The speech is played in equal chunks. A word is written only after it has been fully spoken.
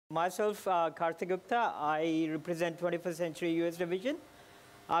Myself, Karthik Gupta, I represent 21st Century US Division.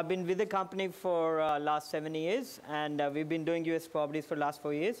 I've been with the company for last 7 years, and we've been doing US properties for the last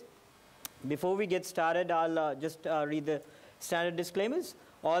 4 years. Before we get started, I'll just read the standard disclaimers.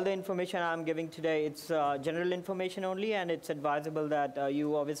 All the information I'm giving today, it's general information only, and it's advisable that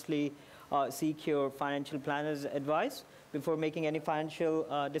you obviously seek your financial planner's advice before making any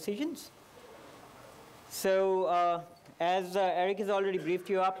financial decisions. So, as Eric has already briefed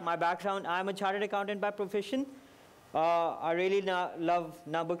you up, my background, I'm a chartered accountant by profession. I really love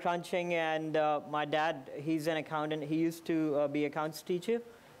number crunching, and my dad, he's an accountant. He used to be accounts teacher,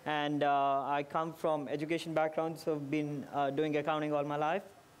 and I come from education background, so I've been doing accounting all my life.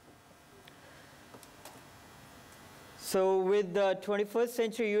 So with the 21st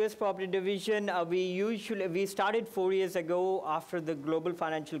Century US Property Division, we started 4 years ago after the global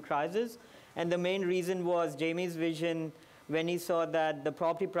financial crisis. And the main reason was Jamie's vision when he saw that the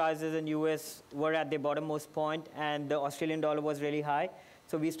property prices in US were at their bottommost point and the Australian dollar was really high.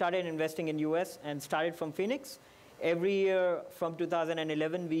 So we started investing in US and started from Phoenix. Every year from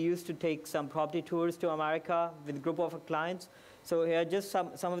 2011, we used to take some property tours to America with a group of our clients. So here are just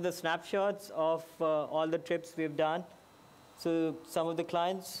some of the snapshots of all the trips we've done. So some of the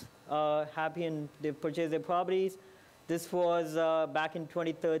clients are happy and they've purchased their properties. This was back in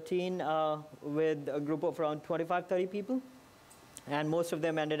 2013 with a group of around 25, 30 people. And most of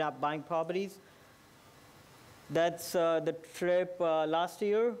them ended up buying properties. That's the trip last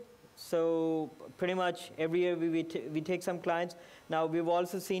year. So pretty much every year we take some clients. Now we've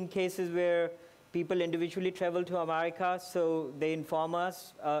also seen cases where people individually travel to America. So they inform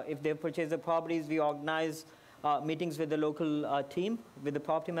us if they've purchased the properties. We organize meetings with the local team, with the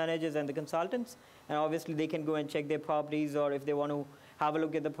property managers and the consultants. And obviously, they can go and check their properties, or if they want to have a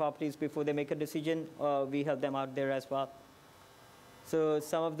look at the properties before they make a decision, we help them out there as well. So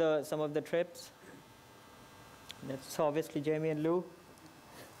some of the trips. That's obviously Jamie and Lou.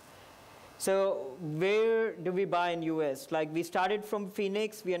 So where do we buy in US? Like, we started from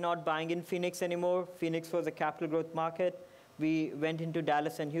Phoenix. We are not buying in Phoenix anymore. Phoenix was a capital growth market. We went into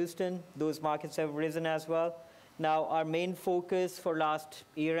Dallas and Houston. Those markets have risen as well. Now, our main focus for last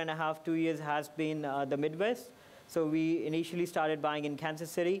year and a half, 2 years, has been the Midwest. So we initially started buying in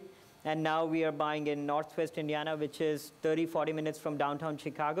Kansas City, and now we are buying in Northwest Indiana, which is 30, 40 minutes from downtown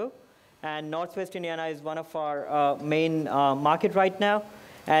Chicago. And Northwest Indiana is one of our main market right now.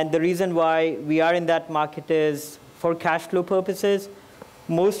 And the reason why we are in that market is for cash flow purposes.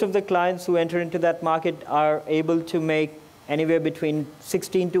 Most of the clients who enter into that market are able to make anywhere between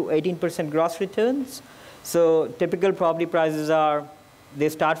 16 to 18% gross returns. So typical property prices are, they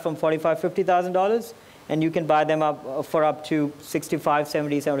start from $45,000, $50,000, and you can buy them up for up to $65,000,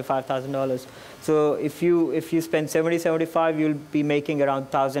 $70,000, $75,000. So if you spend $70,000, $75,000, you'll be making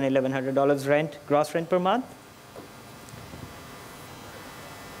around $1,000, $1,100 rent, gross rent per month.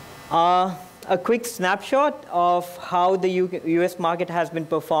 A quick snapshot of how the US market has been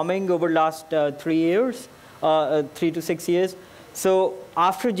performing over the last 3 years, 3 to 6 years. So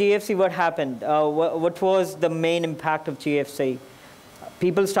after GFC, what happened? What was the main impact of GFC?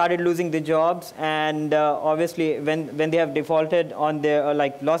 People started losing their jobs, and obviously when they have defaulted on their,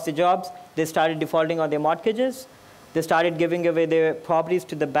 lost their jobs, they started defaulting on their mortgages. They started giving away their properties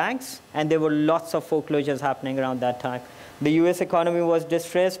to the banks, and there were lots of foreclosures happening around that time. The US economy was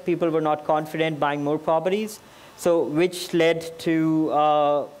distressed. People were not confident buying more properties, so which led to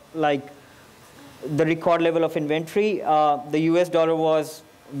the record level of inventory. The US dollar was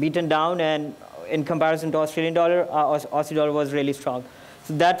beaten down, and in comparison to Australian dollar, Aussie dollar was really strong.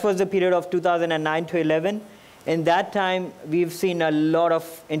 So that was the period of 2009 to 11. In that time, we've seen a lot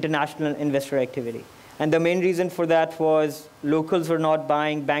of international investor activity. And the main reason for that was locals were not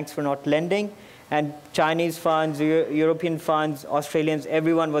buying, banks were not lending, and Chinese funds, European funds, Australians,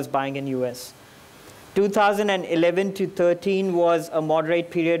 everyone was buying in US. 2011 to 13 was a moderate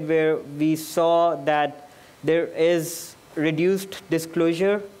period where we saw that there is reduced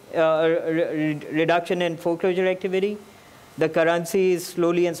disclosure, reduction in foreclosure activity. The currency is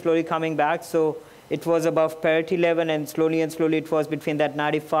slowly coming back. So it was above parity level, and slowly it was between that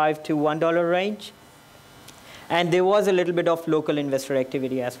 95 to $1 range. And there was a little bit of local investor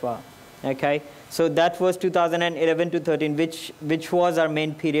activity as well. Okay, so that was 2011 to 13, which was our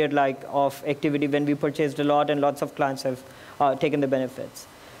main period of activity when we purchased a lot, and lots of clients have taken the benefits.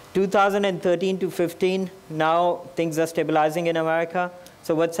 2013 to 15, now things are stabilizing in America.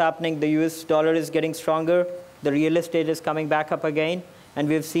 So what's happening? The US dollar is getting stronger. The real estate is coming back up again, and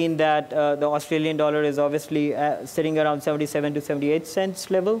we've seen that the Australian dollar is obviously sitting around 77 to 78 cents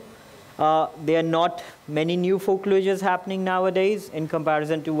level. There are not many new foreclosures happening nowadays in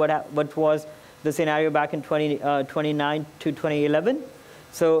comparison to what was the scenario back in 2009 to 2011.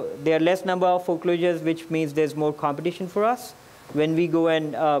 So there are less number of foreclosures, which means there's more competition for us. When we go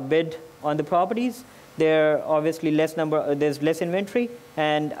and bid on the properties, there are obviously there's less inventory,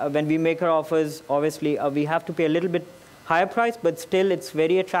 and when we make our offers, obviously we have to pay a little bit higher price, but still it's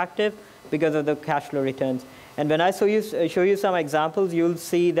very attractive because of the cash flow returns. And when I show you some examples, you'll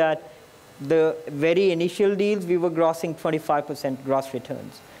see that the very initial deals, we were grossing 25% gross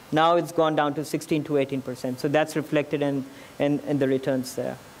returns. Now it's gone down to 16 to 18%. So that's reflected in the returns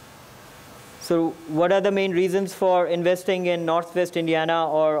there. So what are the main reasons for investing in Northwest Indiana,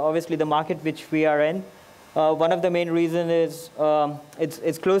 or obviously the market which we are in? One of the main reasons is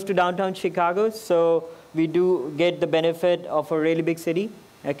it's close to downtown Chicago, so we do get the benefit of a really big city,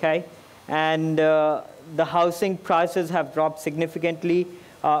 okay? And the housing prices have dropped significantly.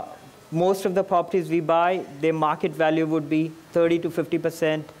 Most of the properties we buy, their market value would be 30 to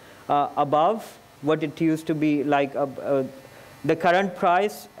 50% above what it used to be. Like the current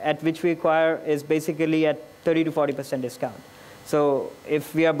price at which we acquire is basically at 30 to 40% discount. So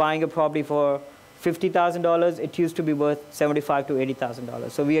if we are buying a property for $50,000, it used to be worth $75,000 to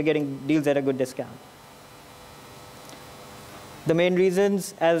 $80,000. So we are getting deals at a good discount. The main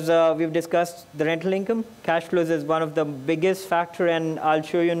reasons, as we've discussed, the rental income. Cash flows is one of the biggest factor, and I'll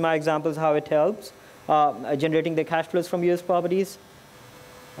show you in my examples how it helps generating the cash flows from US properties.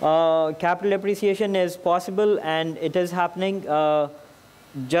 Capital appreciation is possible, and it is happening.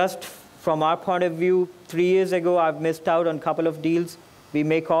 Just from our point of view, 3 years ago, I've missed out on a couple of deals. We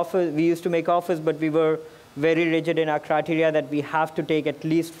used to make offers, but we were very rigid in our criteria that we have to take at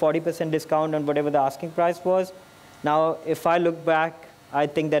least 40% discount on whatever the asking price was. Now, if I look back, I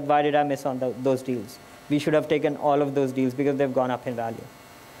think that why did I miss on those deals? We should have taken all of those deals because they've gone up in value.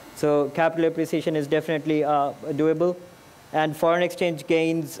 So capital appreciation is definitely doable. And foreign exchange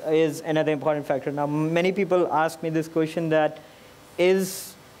gains is another important factor. Now, many people ask me this question that,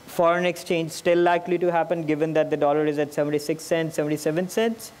 is foreign exchange still likely to happen given that the dollar is at 76 cents, 77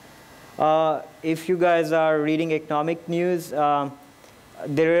 cents? If you guys are reading economic news,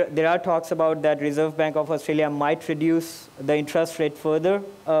 there are talks about that Reserve Bank of Australia might reduce the interest rate further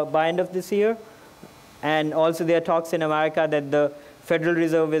by end of this year. And also there are talks in America that the Federal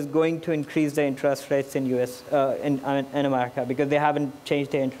Reserve is going to increase the interest rates in in America because they haven't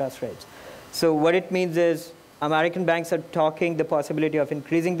changed their interest rates. So what it means is American banks are talking the possibility of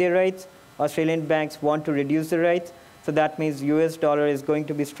increasing their rates. Australian banks want to reduce the rates. So that means US dollar is going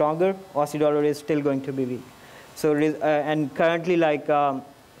to be stronger. Aussie dollar is still going to be weak. So, and currently, like the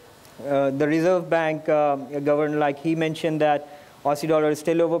Reserve Bank governor, like he mentioned that Aussie dollar is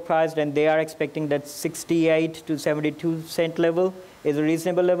still overpriced, and they are expecting that 68 to 72 cent level is a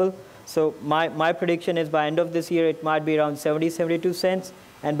reasonable level. So my prediction is by end of this year, it might be around 70, 72 cents.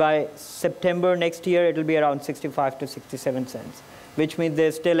 And by September next year, it will be around 65 to 67 cents, which means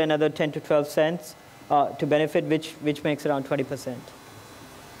there's still another 10 to 12 cents to benefit, which makes around 20%.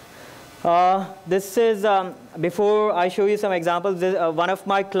 This is, before I show you some examples, one of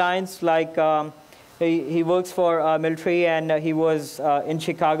my clients, like he works for military, and he was in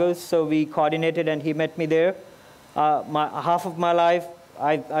Chicago, so we coordinated and he met me there. Half of my life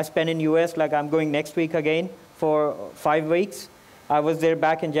I spent in US, like I'm going next week again for 5 weeks. I was there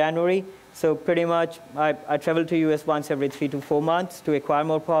back in January, so pretty much I travel to US once every 3 to 4 months to acquire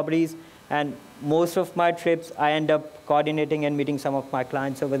more properties, and most of my trips I end up coordinating and meeting some of my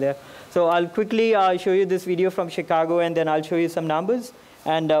clients over there. So I'll quickly show you this video from Chicago, and then I'll show you some numbers,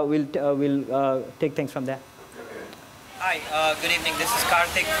 and we'll take things from there. Hi, good evening. This is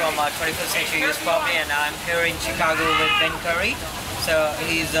Karthik from 21st Century US Property, and I'm here in Chicago with Ben Curry. So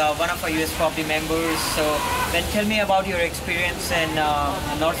he's one of our US Property members. So Ben, tell me about your experience in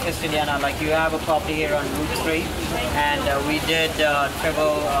Northwest Indiana. Like, you have a property here on Route 3, and we did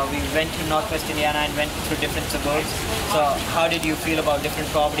travel. We went to Northwest Indiana and went through different suburbs. So how did you feel about different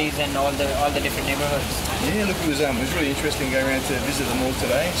properties and all the different neighborhoods? Yeah, look, it was really interesting going around to visit them all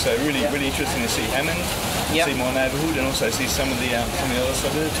today. So really interesting to see Hammond, see my neighbourhood, and also see some of the other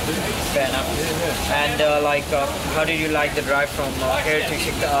suburbs too. Fair enough. And how did you like the drive from here to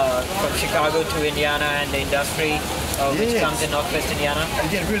from Chicago to Indiana and the industry, which comes in Northwest Indiana?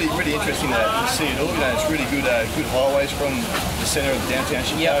 Again, really interesting to see it all. You know, it's really good highways from the centre of downtown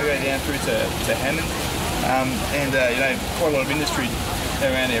Chicago down through to Hammond, and you know, quite a lot of industry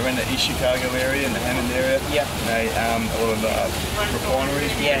around the East Chicago area and the Hammond area. Yeah. You know, a lot of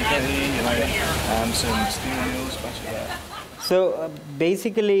refineries. You know, some steel mills, a bunch of that. So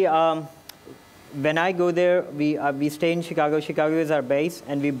basically, when I go there, we stay in Chicago. Chicago is our base,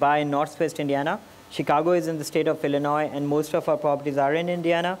 and we buy in Northwest Indiana. Chicago is in the state of Illinois, and most of our properties are in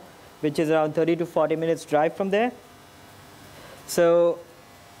Indiana, which is around 30 to 40 minutes drive from there. So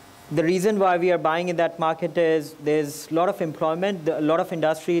the reason why we are buying in that market is there's a lot of employment, a lot of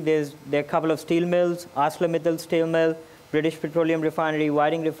industry. There are a couple of steel mills, ArcelorMittal steel mill, British Petroleum Refinery,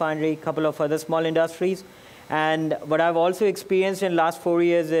 Whiting Refinery, a couple of other small industries. And what I've also experienced in the last 4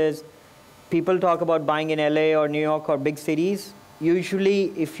 years is people talk about buying in LA or New York or big cities.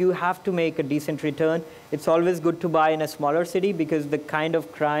 Usually, if you have to make a decent return, it's always good to buy in a smaller city because the kind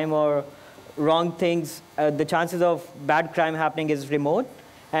of crime or wrong things, the chances of bad crime happening is remote,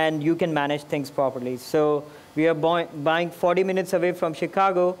 and you can manage things properly. So we are buying 40 minutes away from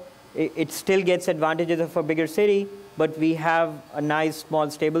Chicago. It still gets advantages of a bigger city, but we have a nice, small,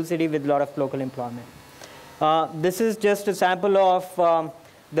 stable city with a lot of local employment. This is just a sample of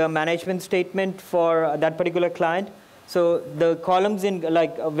the management statement for that particular client. So the columns in,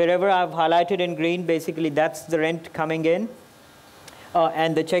 like wherever I've highlighted in green, basically that's the rent coming in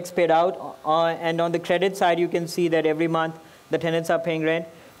and the checks paid out. And on the credit side, you can see that every month the tenants are paying rent.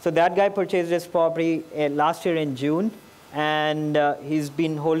 So that guy purchased this property last year in June, and he's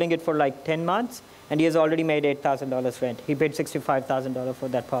been holding it for like 10 months, and he has already made $8,000 rent. He paid $65,000 for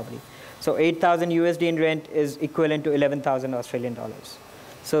that property. So 8,000 USD in rent is equivalent to 11,000 Australian dollars.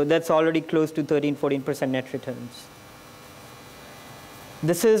 So that's already close to 13-14% net returns.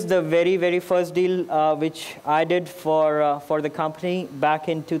 This is the very, very first deal which I did for the company back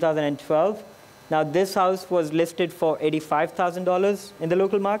in 2012. Now, this house was listed for $85,000 in the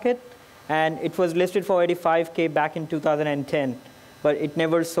local market, and it was listed for $85K back in 2010, but it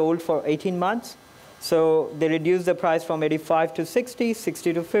never sold for 18 months. So they reduced the price from 85 to 60,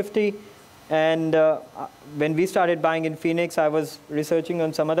 60 to 50. And when we started buying in Phoenix, I was researching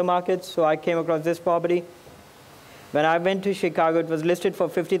on some other markets, so I came across this property. When I went to Chicago, it was listed for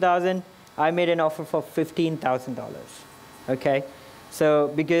 $50,000. I made an offer for $15,000. Okay,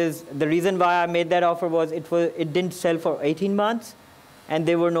 so because the reason why I made that offer was it didn't sell for 18 months, and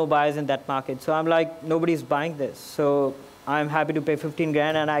there were no buyers in that market. So I'm like, nobody's buying this. So I'm happy to pay 15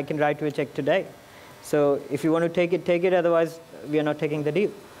 grand, and I can write you a check today. So if you want to take it, take it. Otherwise, we are not taking the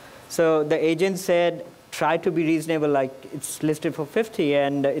deal. So the agent said, try to be reasonable. Like, it's listed for 50,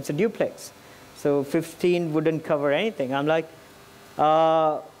 and it's a duplex. So 15 wouldn't cover anything. I'm like,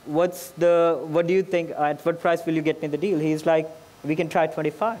 what do you think? At what price will you get me the deal? He's like, we can try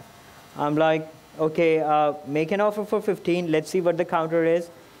 25. I'm like, okay, make an offer for 15. Let's see what the counter is,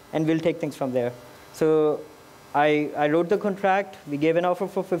 and we'll take things from there. So I wrote the contract. We gave an offer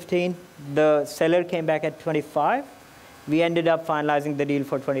for 15. The seller came back at 25. We ended up finalizing the deal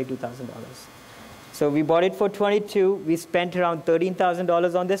for $22,000. So we bought it for 22. We spent around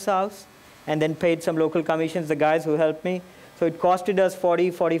 $13,000 on this house, and then paid some local commissions, the guys who helped me. So it costed us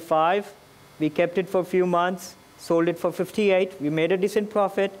 40, 45. We kept it for a few months, sold it for 58. We made a decent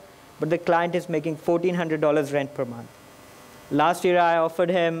profit, but the client is making $1,400 rent per month. Last year, I offered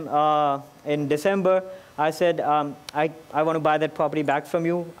him in December. I said, I want to buy that property back from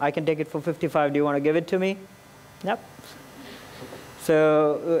you. I can take it for 55. Do you want to give it to me? Yep.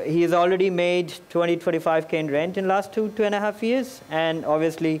 So he has already made 20, 25K in rent in the last 2.5 years. And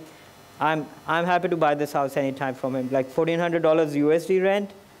obviously, I'm happy to buy this house anytime from him. Like $1,400 USD rent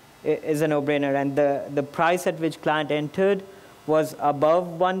is a no-brainer. And the price at which client entered was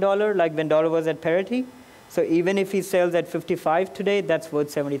above $1, like when dollar was at parity. So even if he sells at 55 today, that's worth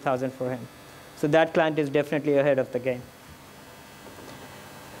 $70,000 for him. So that client is definitely ahead of the game.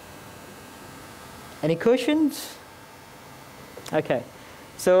 Any questions? Okay.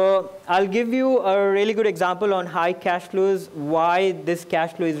 So I'll give you a really good example on high cash flows, why this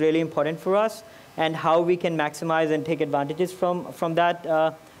cash flow is really important for us, and how we can maximize and take advantages from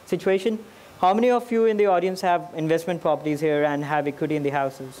that situation. How many of you in the audience have investment properties here and have equity in the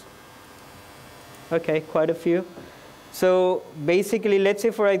houses? Okay, quite a few. So basically, let's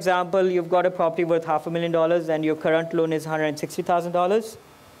say, for example, you've got a property worth $500,000 and your current loan is $160,000.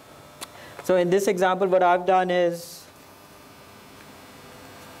 So in this example, what I've done is,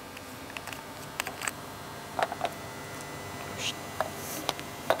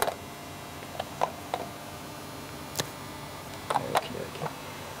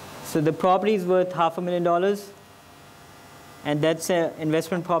 so the property is worth $500,000, and that's an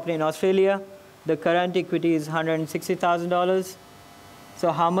investment property in Australia. The current equity is $160,000.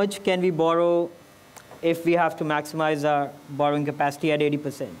 So how much can we borrow if we have to maximize our borrowing capacity at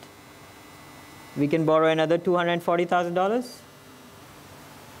 80%? We can borrow another $240,000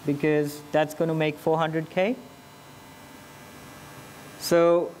 because that's going to make $400K.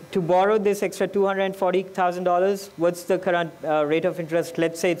 So to borrow this extra $240,000, what's the current rate of interest?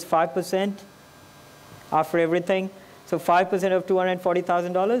 Let's say it's 5% after everything. So 5% of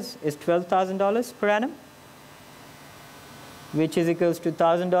 $240,000 is $12,000 per annum, which is equals to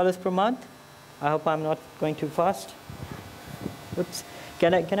 $1,000 per month. I hope I'm not going too fast. Oops.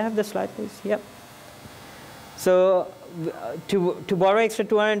 Can I have the slide, please? Yep. So to borrow extra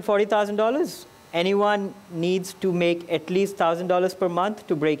 $240,000, anyone needs to make at least $1,000 per month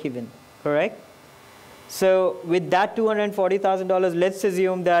to break even, correct? So with that $240,000, let's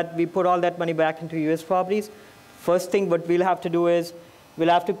assume that we put all that money back into US properties. First thing what we'll have to do is we'll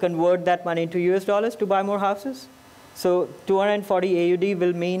have to convert that money into US dollars to buy more houses. So 240 AUD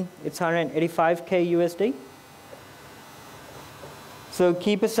will mean it's 185K USD. So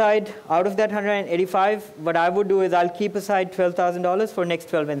keep aside, out of that 185, what I would do is I'll keep aside $12,000 for next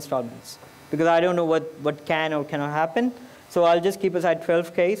 12 installments, because I don't know what can or cannot happen. So I'll just keep aside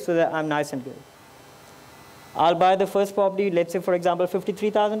 12K so that I'm nice and good. I'll buy the first property, let's say for example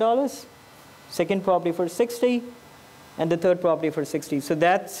 $53,000, second property for 60, and the third property for 60. So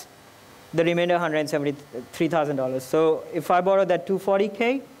that's the remainder $173,000. So if I borrow that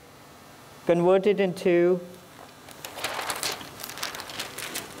 240K, convert it into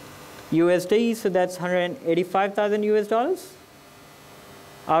USD, so that's 185,000 US dollars.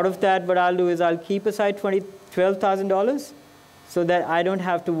 Out of that, what I'll do is I'll keep aside $12,000 so that I don't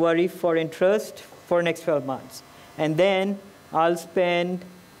have to worry for interest for next 12 months. And then I'll spend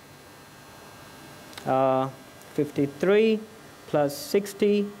 53 plus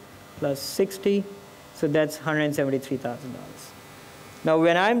 60 plus 60, so that's $173,000. Now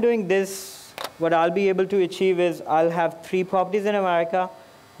when I'm doing this, what I'll be able to achieve is I'll have 3 properties in America,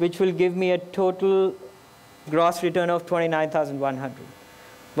 which will give me a total gross return of $29,100.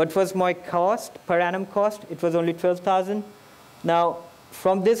 What was my cost, per annum cost? It was only $12,000. Now,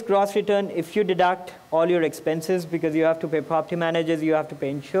 from this gross return, if you deduct all your expenses, because you have to pay property managers, you have to pay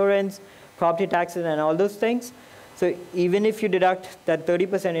insurance, property taxes, and all those things. So even if you deduct that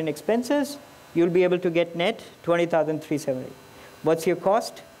 30% in expenses, you'll be able to get net $20,370. What's your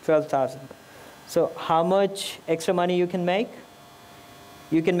cost? $12,000. So how much extra money you can make?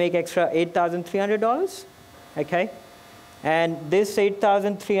 You can make extra $8,300, okay? And this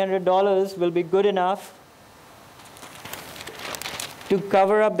 $8,300 will be good enough to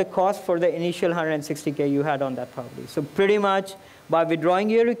cover up the cost for the initial 160K you had on that property. So pretty much by withdrawing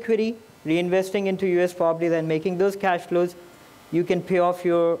your equity, reinvesting into US properties and making those cash flows, you can pay off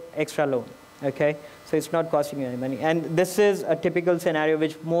your extra loan, okay? So it's not costing you any money. And this is a typical scenario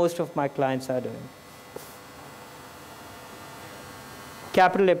which most of my clients are doing.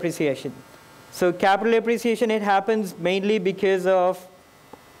 Capital appreciation. So capital appreciation, it happens mainly because of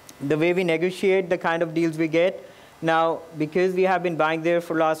the way we negotiate the kind of deals we get. Now, because we have been buying there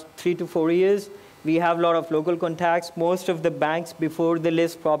for the last 3 to 4 years, we have a lot of local contacts. Most of the banks, before they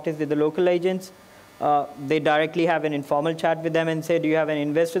list properties with the local agents, they directly have an informal chat with them and say, do you have any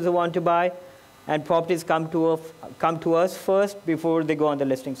investors who want to buy? And properties come to us first before they go on the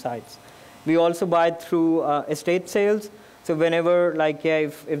listing sites. We also buy through estate sales. So whenever, like, yeah,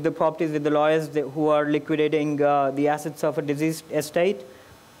 if the property is with the lawyers who are liquidating the assets of a deceased estate,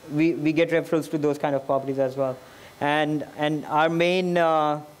 we get referrals to those kind of properties as well. And our main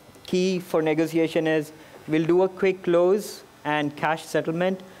key for negotiation is we'll do a quick close and cash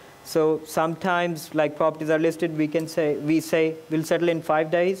settlement. So sometimes, like properties are listed, we say we'll settle in 5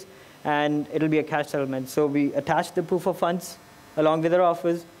 days, and it'll be a cash settlement. So we attach the proof of funds along with our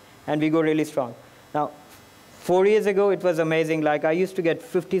offers, and we go really strong. Now, 4 years ago, it was amazing. Like I used to get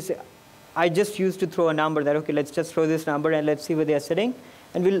 50. I just used to throw a number that, okay, let's just throw this number and let's see where they're sitting,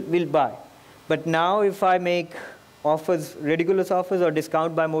 and we'll buy. But now, if I make offers, ridiculous offers, or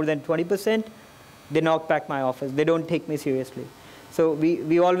discount by more than 20%, they knock back my offers. They don't take me seriously. So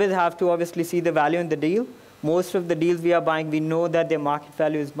we always have to obviously see the value in the deal. Most of the deals we are buying, we know that their market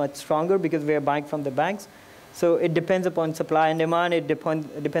value is much stronger because we are buying from the banks. So it depends upon supply and demand. It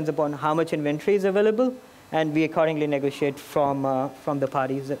depends upon how much inventory is available, and we accordingly negotiate from the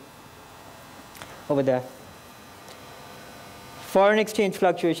parties over there. Foreign exchange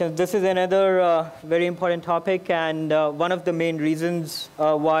fluctuations. This is another very important topic, and one of the main reasons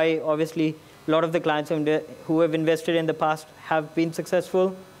why obviously a lot of the clients who have invested in the past have been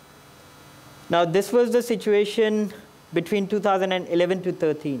successful. Now this was the situation between 2011 to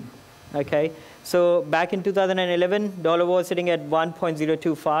 13. Okay, so back in 2011, dollar was sitting at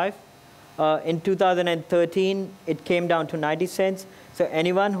 1.025. In 2013, it came down to 90 cents. So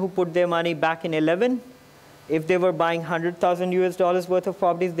anyone who put their money back in 11, if they were buying 100,000 US dollars worth of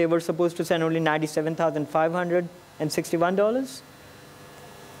properties, they were supposed to send only $97,561.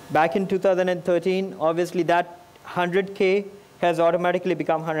 back in 2013, obviously that 100K has automatically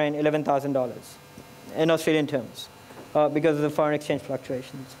become $111,000 in Australian terms because of the foreign exchange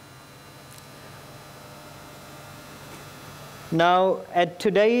fluctuations. Now, at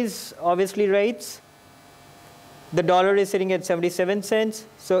today's, obviously, rates, the dollar is sitting at 77 cents.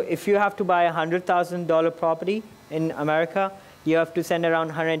 So if you have to buy a $100,000 property in America, you have to send around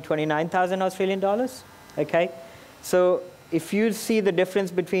 129,000 Australian dollars. Okay? So if you see the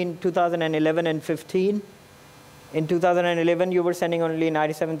difference between 2011 and 15, in 2011 you were sending only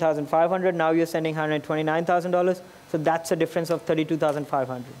 97,500. Now you're sending $129,000. So that's a difference of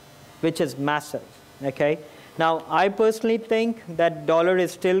 32,500, which is massive. Okay? Now, I personally think that dollar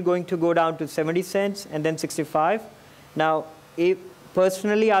is still going to go down to 70 cents and then 65. Now,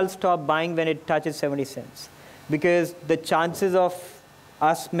 personally, I'll stop buying when it touches 70 cents because the chances of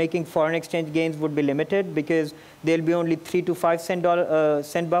us making foreign exchange gains would be limited because there'll be only 3 to 5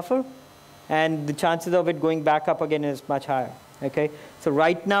 cent buffer, and the chances of it going back up again is much higher. Okay, so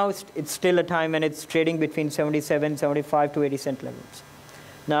right now it's still a time when it's trading between 77, 75 to 80 cent levels.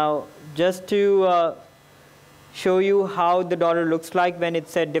 Now, just to show you how the dollar looks like when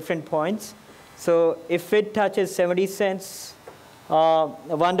it's at different points. So if it touches 70 cents,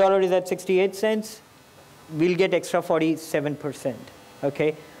 $1 is at 68 cents, we'll get extra 47%.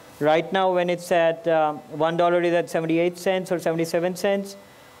 Okay. Right now, when it's at $1 is at 78 cents or 77 cents,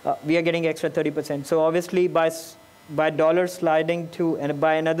 we are getting extra 30%. So obviously, by dollar sliding to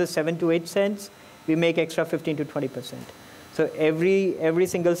by another 7 to 8 cents, we make extra 15 to 20%. So every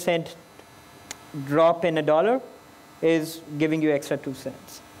single cent drop in a dollar is giving you extra 2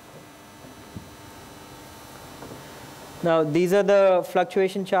 cents. Now, these are the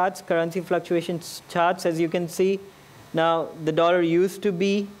fluctuation charts, currency fluctuation charts, as you can see. Now, the dollar used to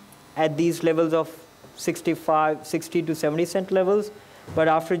be at these levels of 60 to 70 cent levels, but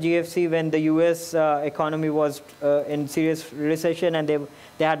after GFC, when the US economy was in serious recession and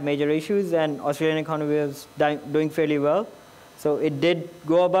they had major issues, and Australian economy was doing fairly well. So it did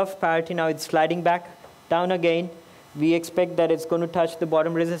go above parity. Now it's sliding back down again. We expect that it's going to touch the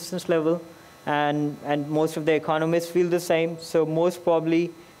bottom resistance level, and most of the economists feel the same. So most probably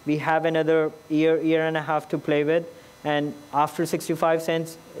we have another year and a half to play with, and after 65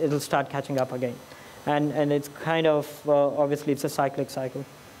 cents, it'll start catching up again. And it's kind of, obviously, it's a cyclic cycle.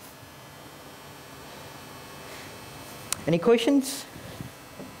 Any questions?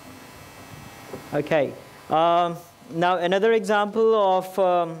 Okay. Now, another example of,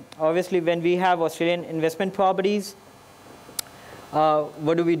 obviously, when we have Australian investment properties,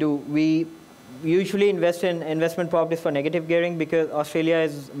 what do? We usually invest in investment properties for negative gearing because Australia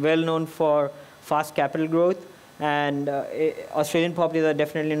is well known for fast capital growth, and Australian properties are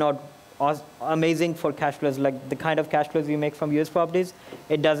definitely not amazing for cash flows, like the kind of cash flows we make from US properties.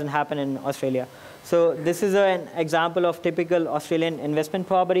 It doesn't happen in Australia. So this is an example of typical Australian investment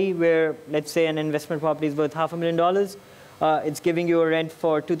property where, let's say, an investment property is worth $500,000. It's giving you a rent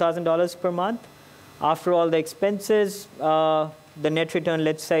for $2,000 per month. After all the expenses, the net return,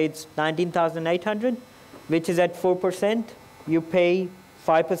 let's say it's $19,800, which is at 4%. You pay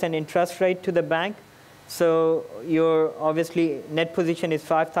 5% interest rate to the bank. So your obviously net position is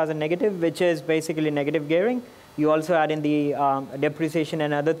 5,000 negative, which is basically negative gearing. You also add in the depreciation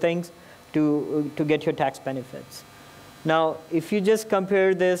and other things to get your tax benefits. Now, if you just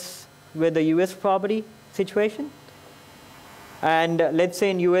compare this with the US property situation, and let's say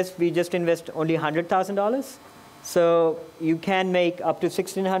in US we just invest only $100,000, so you can make up to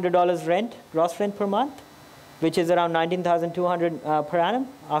 $1,600 rent, gross rent per month, which is around $19,200 per annum.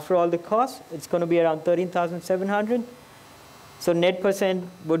 After all the costs, it's going to be around $13,700. So net percent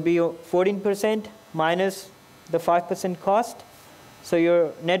would be 14% minus the 5% cost. So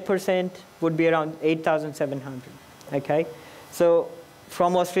your net percent would be around 8,700. Okay, so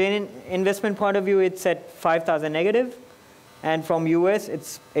from Australian investment point of view, it's at 5,000 negative, and from US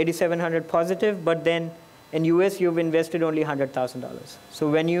it's 8,700 positive. But then in US you've invested only $100,000. So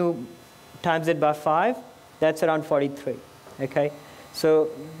when you times it by 5, that's around 43. Okay, so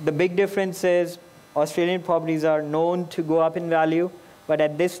the big difference is Australian properties are known to go up in value, but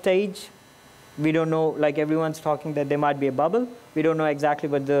at this stage, we don't know. Like everyone's talking that there might be a bubble. We don't know exactly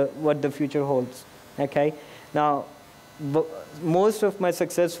what the future holds. Okay, now most of my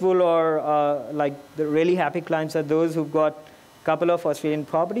successful or like the really happy clients are those who've got a couple of Australian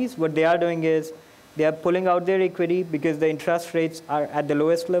properties. What they are doing is they are pulling out their equity because the interest rates are at the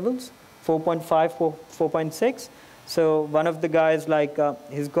lowest levels, 4.5, 4.6. So one of the guys, like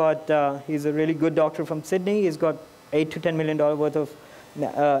he's a really good doctor from Sydney. He's got $8 to $10 million worth of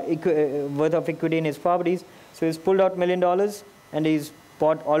equity in his properties. So he's pulled out $1 million and he's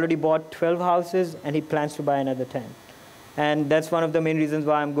already bought 12 houses, and he plans to buy another 10. And that's one of the main reasons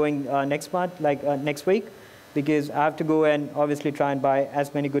why I'm going next month, next week, because I have to go and obviously try and buy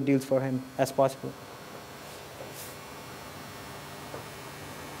as many good deals for him as possible.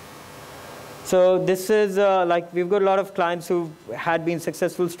 So this is we've got a lot of clients who had been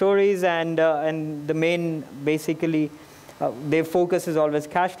successful stories, and the main basically their focus is always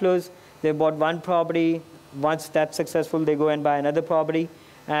cash flows. They bought one property. Once that's successful, they go and buy another property,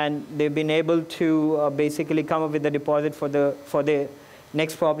 and they've been able to basically come up with a deposit for the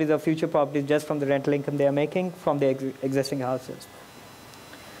next properties or future properties just from the rental income they are making from the existing houses.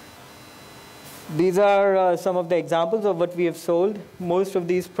 These are some of the examples of what we have sold. Most of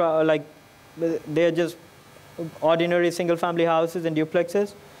these they're just ordinary single-family houses and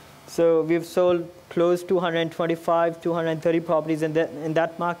duplexes. So we've sold close to 225, 230 properties in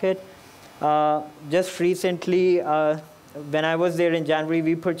that market. Just recently, when I was there in January,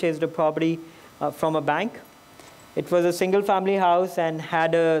 we purchased a property from a bank. It was a single-family house and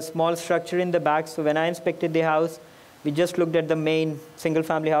had a small structure in the back. So when I inspected the house, we just looked at the main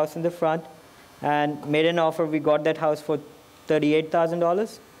single-family house in the front and made an offer. We got that house for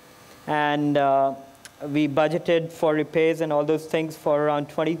 $38,000. And we budgeted for repairs and all those things for around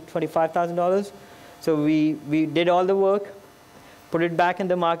 $25,000. So we did all the work, put it back in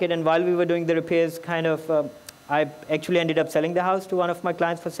the market, and while we were doing the repairs, I actually ended up selling the house to one of my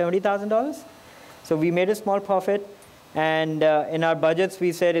clients for $70,000. So we made a small profit, and in our budgets,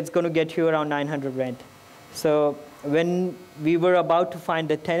 we said it's going to get you around $900 rent. So when we were about to find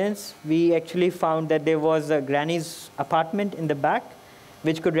the tenants, we actually found that there was a granny's apartment in the back,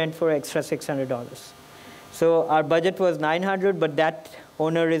 which could rent for extra $600. So our budget was $900, but that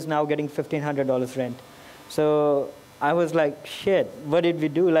owner is now getting $1,500 rent. So I was like, shit, what did we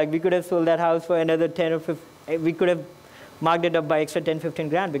do? Like, we could have sold that house for another 10 or 15, we could have marked it up by extra 10, 15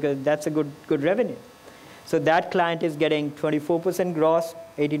 grand, because that's a good revenue. So that client is getting 24% gross,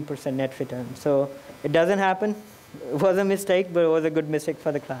 18% net return. So it doesn't happen. It was a mistake, but it was a good mistake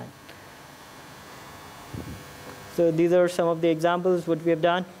for the client. So these are some of the examples what we have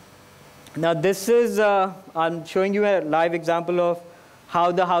done. Now this is, I'm showing you a live example of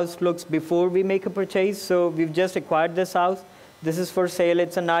how the house looks before we make a purchase. So we've just acquired this house. This is for sale.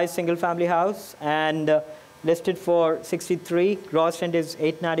 It's a nice single family house and listed for $63. Gross rent is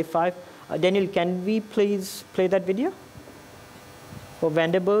 $895. Daniel, can we please play that video for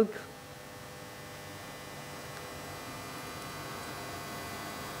Vanderburg?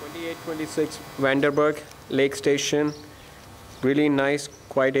 2826 Vanderburg, Lake Station. Really nice,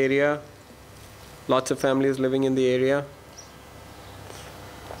 quiet area. Lots of families living in the area.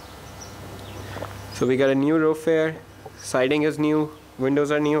 So we got a new roof here. Siding is new.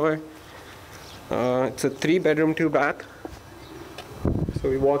 Windows are newer. It's a 3-bedroom, 2-bath. So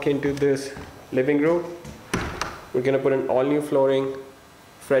we walk into this living room. We're gonna put in all new flooring,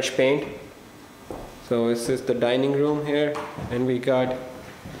 fresh paint. So this is the dining room here, and we got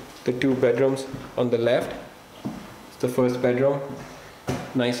the 2 bedrooms on the left. It's the first bedroom,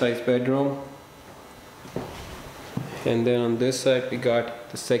 nice sized bedroom. And then on this side we got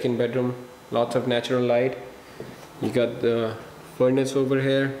the second bedroom, lots of natural light. You got the furnace over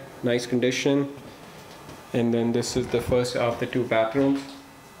here, nice condition. And then this is the first of the 2 bathrooms.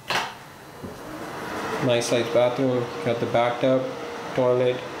 Nice sized bathroom, got the bathtub,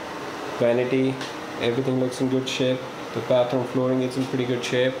 toilet, vanity, everything looks in good shape. The bathroom flooring is in pretty good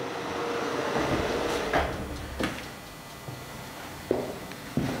shape.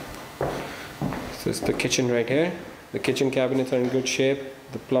 This is the kitchen right here. The kitchen cabinets are in good shape.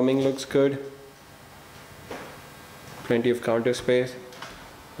 The plumbing looks good. Plenty of counter space.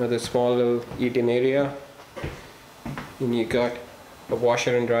 Another small little eat-in area. And you got a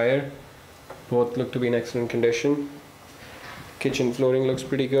washer and dryer. Both look to be in excellent condition. Kitchen flooring looks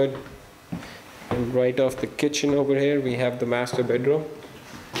pretty good. And right off the kitchen over here we have the master bedroom.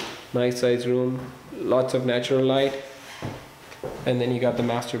 Nice size room, lots of natural light. And then you got the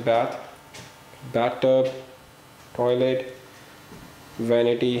master bath, bathtub, toilet,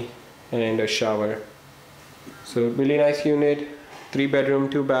 vanity, and a shower. So really nice unit, 3-bedroom,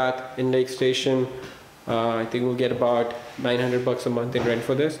 2-bath in Lake Station. I think we'll get about $900 a month in rent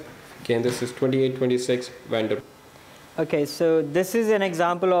for this. Again, this is 2826 Vanderburg. Okay, so this is an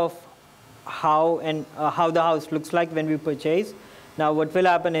example of how the house looks like when we purchase. Now what will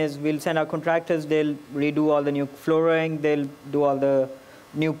happen is we'll send our contractors, they'll redo all the new flooring, they'll do all the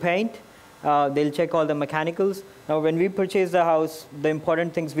new paint, they'll check all the mechanicals. Now when we purchase the house, the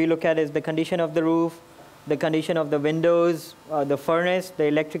important things we look at is the condition of the roof, the condition of the windows, the furnace, the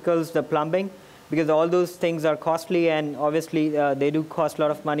electricals, the plumbing. because all those things are costly, and obviously they do cost a lot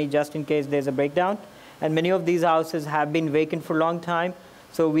of money just in case there's a breakdown. And many of these houses have been vacant for a long time,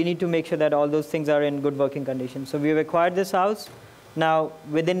 so we need to make sure that all those things are in good working condition. So we've acquired this house. Now,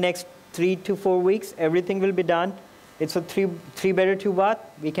 within next 3 to 4 weeks, everything will be done. It's a three-bedroom, 2-bath.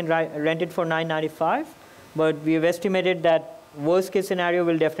 We can rent it for $995, but we've estimated that worst case scenario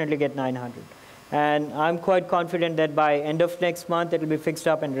will definitely get $900. And I'm quite confident that by end of next month, it will be fixed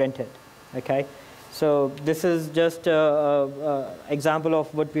up and rented. Okay, so this is just an example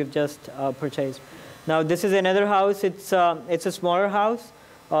of what we've just purchased. Now, this is another house. It's a smaller house,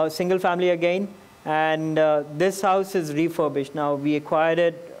 single family again, and this house is refurbished. Now, we acquired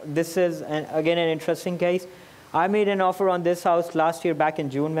it. This is, again, an interesting case. I made an offer on this house last year back in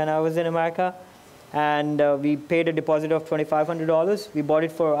June when I was in America, and we paid a deposit of $2,500. We bought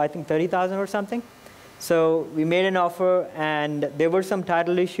it for, I think, $30,000 or something. So we made an offer, and there were some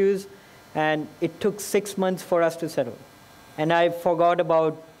title issues, and it took 6 months for us to settle. And I forgot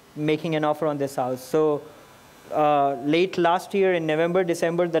about making an offer on this house. So late last year in November,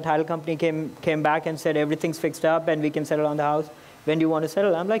 December, the title company came back and said, everything's fixed up and we can settle on the house. When do you want to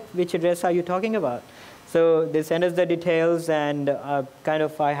settle? I'm like, which address are you talking about? So they sent us the details, and I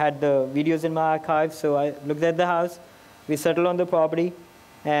had the videos in my archive, so I looked at the house. We settled on the property,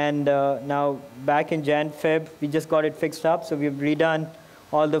 and now back in Feb, we just got it fixed up. So we've redone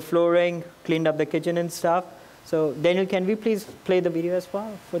all the flooring, cleaned up the kitchen and stuff. So Daniel, can we please play the video as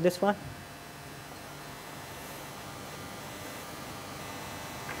well for this one?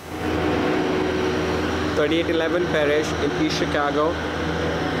 .3811 Parish in East Chicago.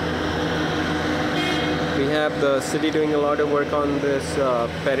 We have the city doing a lot of work on this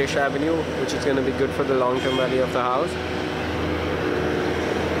Parish Avenue, which is going to be good for the long-term value of the house.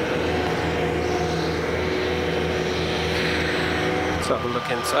 Let's have a look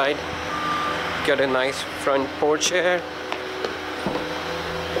inside. Got a nice front porch here.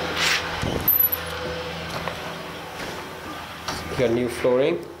 Got new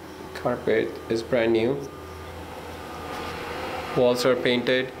flooring. Carpet is brand new. Walls are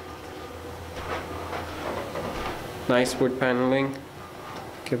painted. Nice wood paneling.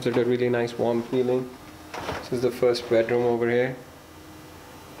 Gives it a really nice warm feeling. This is the first bedroom over here.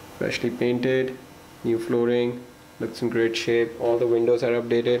 Freshly painted. New flooring. Looks in great shape. All the windows are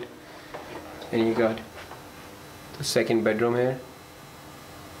updated. And you got the second bedroom here.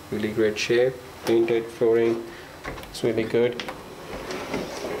 Really great shape. Painted flooring. It's really good.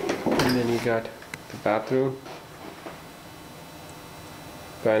 And then you got the bathroom.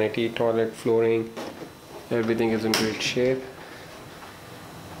 Vanity, toilet, flooring. Everything is in great shape.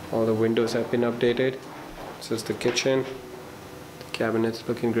 All the windows have been updated. This is the kitchen. The cabinets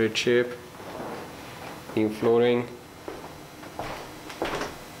look in great shape. New flooring.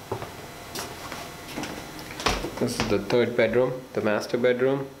 This is the third bedroom, the master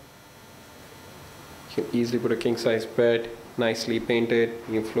bedroom. You can easily put a king-size bed, nicely painted,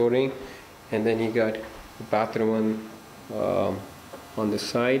 new flooring, and then you got the bathroom on the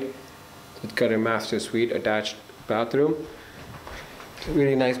side. So it's got a master suite attached bathroom. It's a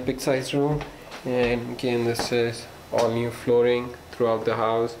really nice big-sized room, and again, this is all new flooring throughout the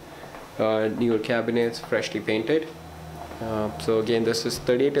house, newer cabinets, freshly painted. So again, this is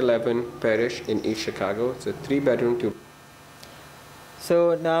 3811 Parish in East Chicago. It's a 3-bedroom, 2.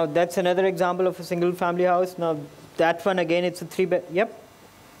 So now that's another example of a single family house. Now that one again, it's a 3-bed. Yep.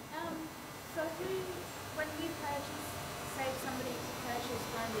 So when you purchase, say somebody purchased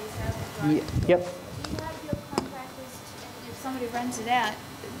one of these houses, right? Yep. Do you have your contractors, if somebody rents it out,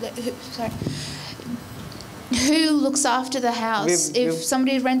 sorry, who looks after the house? If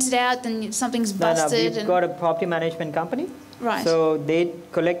somebody rents it out, then something's busted. We've got a property management company. Right. So they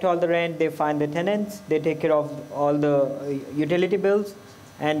collect all the rent, they find the tenants, they take care of all the utility bills,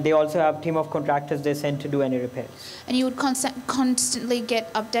 and they also have a team of contractors they send to do any repairs. And you would constantly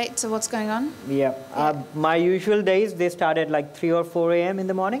get updates of what's going on? Yeah. My usual days, they start at like 3 or 4 a.m. in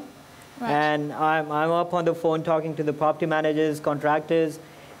the morning. Right. And I'm up on the phone talking to the property managers, contractors.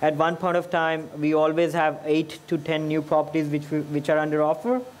 At one point of time, we always have 8 to 10 new properties which are under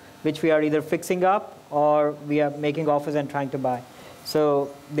offer, which we are either fixing up or we are making offers and trying to buy. So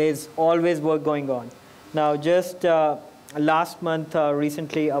there's always work going on. Now, just last month,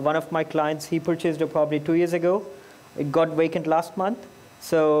 recently, one of my clients, he purchased a property 2 years ago. It got vacant last month.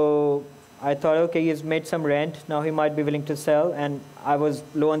 So I thought, okay, he's made some rent. Now he might be willing to sell. And I was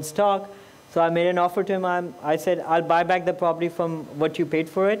low on stock. So I made an offer to him. I said, I'll buy back the property from what you paid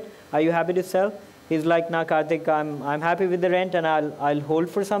for it. Are you happy to sell? He's like, nah, Karthik, I'm happy with the rent and I'll hold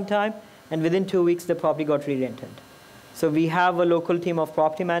for some time. And within 2 weeks, the property got re-rented. So we have a local team of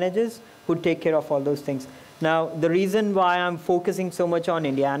property managers who take care of all those things. Now, the reason why I'm focusing so much on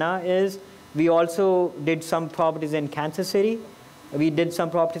Indiana is we also did some properties in Kansas City. We did some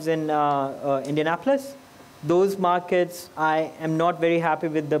properties in Indianapolis. Those markets, I am not very happy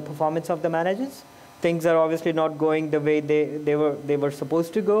with the performance of the managers. Things are obviously not going the way they were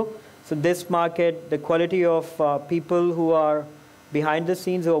supposed to go. So this market, the quality of people who are behind the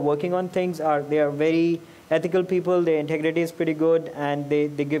scenes, who are working on things, they are very ethical people. Their integrity is pretty good, and they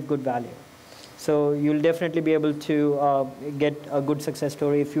give good value. So you'll definitely be able to get a good success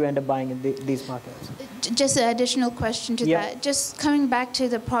story if you end up buying in these markets. Just an additional question to that. Just coming back to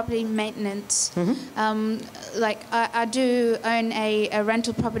the property maintenance, like I do own a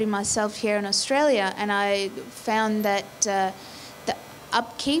rental property myself here in Australia, and I found that the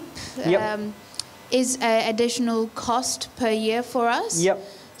upkeep is an additional cost per year for us.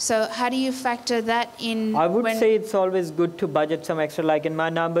 So how do you factor that in? I would say it's always good to budget some extra. Like in my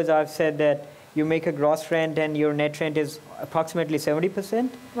numbers, I've said that you make a gross rent and your net rent is approximately 70%.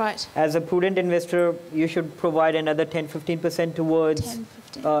 Right. As a prudent investor, you should provide another 10-15% towards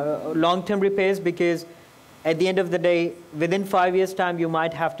long-term repairs, because at the end of the day, within 5 years' time, you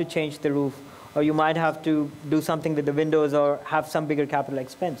might have to change the roof, or you might have to do something with the windows, or have some bigger capital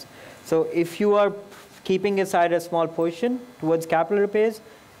expense. So if you are keeping aside a small portion towards capital repairs,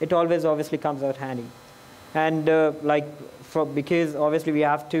 it always obviously comes out handy. And because obviously we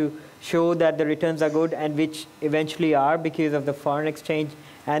have to show that the returns are good, and which eventually are because of the foreign exchange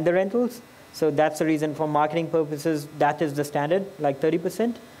and the rentals. So that's the reason, for marketing purposes, that is the standard, like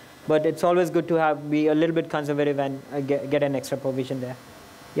 30%. But it's always good to be a little bit conservative and get an extra provision there.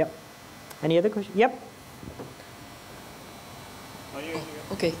 Yep. Any other questions? Yep.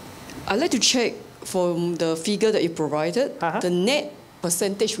 Okay. I'd like to check from the figure that you provided, the net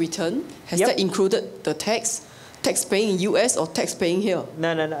percentage return, has that included the tax paying in US or tax paying here?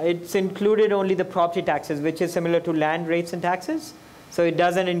 No. It's included only the property taxes, which is similar to land rates and taxes. So it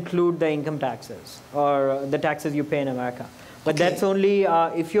doesn't include the income taxes or the taxes you pay in America. But that's only,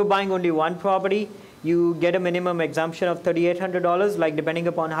 if you're buying only one property, you get a minimum exemption of $3,800, like depending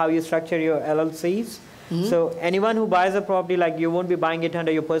upon how you structure your LLCs. So anyone who buys a property, like you won't be buying it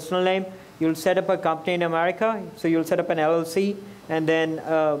under your personal name. You'll set up a company in America. So you'll set up an LLC, and then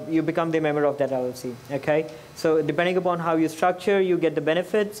you become the member of that LLC, okay? So depending upon how you structure, you get the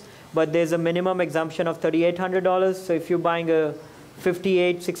benefits, but there's a minimum exemption of $3,800. So if you're buying a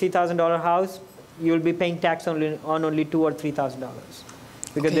 $58,000, $60,000 house, you'll be paying tax on only $2,000 or $3,000,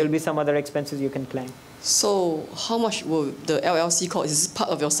 because there'll be some other expenses you can claim. So how much will the LLC cost? Is this part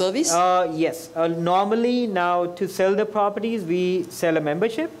of your service? Yes. Normally now, to sell the properties, we sell a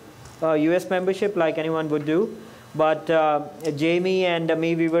membership, US membership, like anyone would do. But Jamie and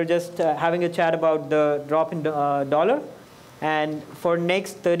me, we were just having a chat about the drop in dollar. And for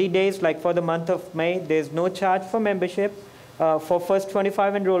next 30 days, like for the month of May, there's no charge for membership for first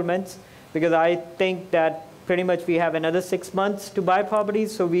 25 enrollments, because I think that pretty much we have another 6 months to buy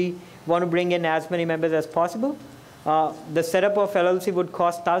properties. So we want to bring in as many members as possible. The setup of LLC would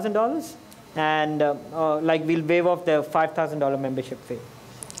cost $1,000, and like we'll waive off the $5,000 membership fee.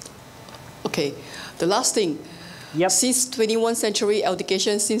 Okay. The last thing. Since 21st Century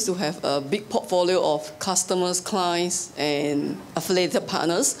Education seems to have a big portfolio of customers, clients, and affiliated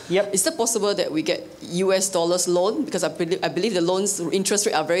partners, is it possible that we get US dollars loan? Because I believe the loans interest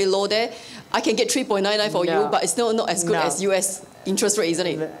rate are very low there. I can get 3.99 for you, but it's still not as good as US interest rate, isn't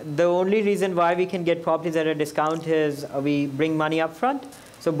it? The only reason why we can get properties at a discount is we bring money up front.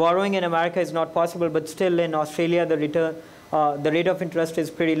 So borrowing in America is not possible, but still in Australia, the rate of interest is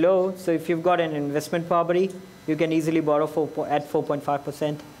pretty low. So if you've got an investment property, you can easily borrow at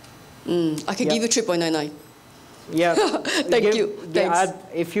 4.5%. I can give you 3.99. Yeah. Thank you. Thanks.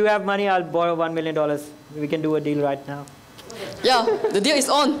 If you have money, I'll borrow $1 million. We can do a deal right now. Yeah, the deal is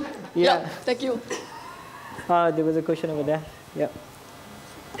on. Yeah. Thank you. There was a question over there. Yeah.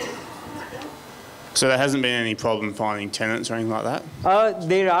 So there hasn't been any problem finding tenants or anything like that?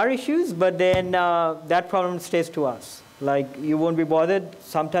 There are issues, but then that problem stays to us. Like, you won't be bothered.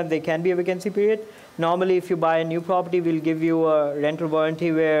 Sometimes there can be a vacancy period. Normally, if you buy a new property, we'll give you a rental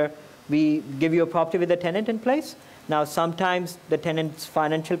warranty where we give you a property with a tenant in place. Now, sometimes the tenant's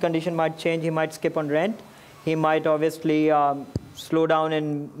financial condition might change. He might skip on rent. He might obviously slow down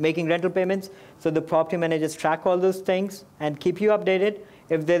in making rental payments. So the property managers track all those things and keep you updated.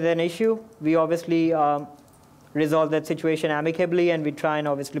 If there's an issue, we obviously resolve that situation amicably, and we try and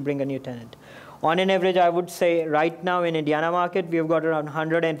obviously bring a new tenant. On an average, I would say right now in Indiana market, we have got around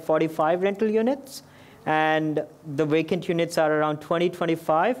 145 rental units, and the vacant units are around 20,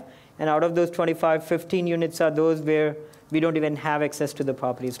 25, And out of those 25, 15 units are those where we don't even have access to the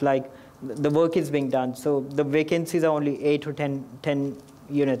properties. Like the work is being done. So the vacancies are only 8 or 10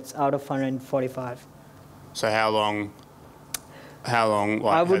 units out of 145. So how long?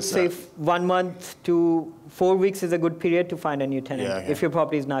 Like, I would say 1 month to 4 weeks is a good period to find a new tenant, Yeah, okay. if your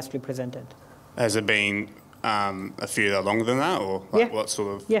property is nicely presented. Has it been a few that longer than that, or like what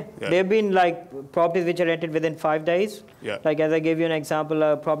sort of? Yeah, there have been like properties which are rented within 5 days. Yeah. Like as I gave you an example,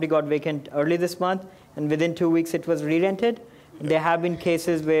 a property got vacant early this month, and within 2 weeks it was re-rented. Yeah. There have been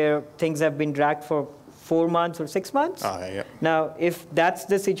cases where things have been dragged for 4 months or 6 months. Oh, yeah. Now, if that's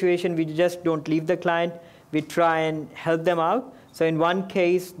the situation, we just don't leave the client. We try and help them out. So in one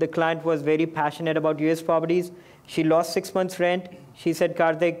case, the client was very passionate about US properties. She lost 6 months rent. She said,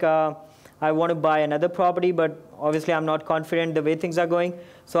 Karthik, I want to buy another property, but obviously I'm not confident the way things are going.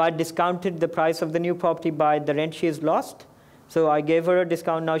 So I discounted the price of the new property by the rent she has lost. So I gave her a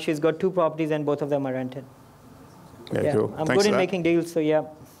discount. Now she's got 2 properties and both of them are rented. Yeah, cool. I'm Thanks good in making deals, so yeah.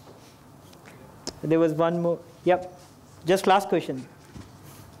 There was one more. Yep. Just last question.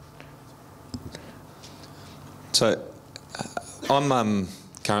 So I'm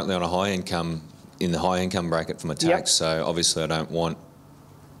currently on a high income, in the high income bracket for my tax. Yep. So obviously I don't want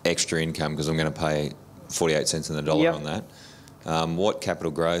extra income because I'm going to pay 48 cents on the dollar Yep. on that. What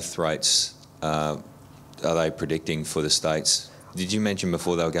capital growth rates are they predicting for the states? Did you mention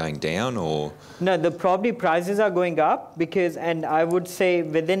before they were going down, or? No, the property prices are going up because, and I would say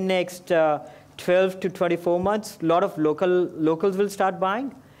within next 12 to 24 months, a lot of locals will start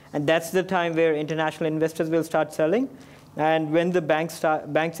buying, and that's the time where international investors will start selling. And when the banks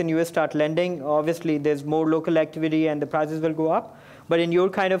in US start lending, obviously there's more local activity and the prices will go up. But in your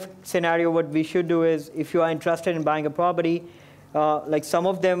kind of scenario, what we should do is, if you are interested in buying a property, like some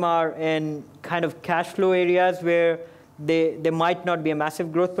of them are in kind of cash flow areas where there might not be a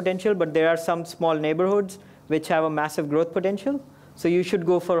massive growth potential, but there are some small neighborhoods which have a massive growth potential. So you should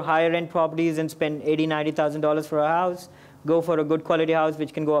go for higher end properties and spend $80,000, $90,000 for a house. Go for a good quality house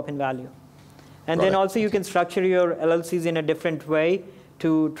which can go up in value. And then also you can structure your LLCs in a different way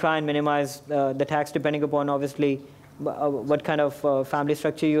to try and minimize the tax, depending upon obviously what kind of family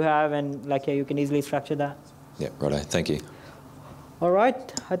structure you have, and like you can easily structure that. Yeah, righto. Thank you. All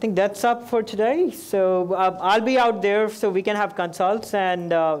right, I think that's up for today. So I'll be out there so we can have consults,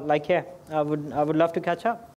 and I would love to catch up.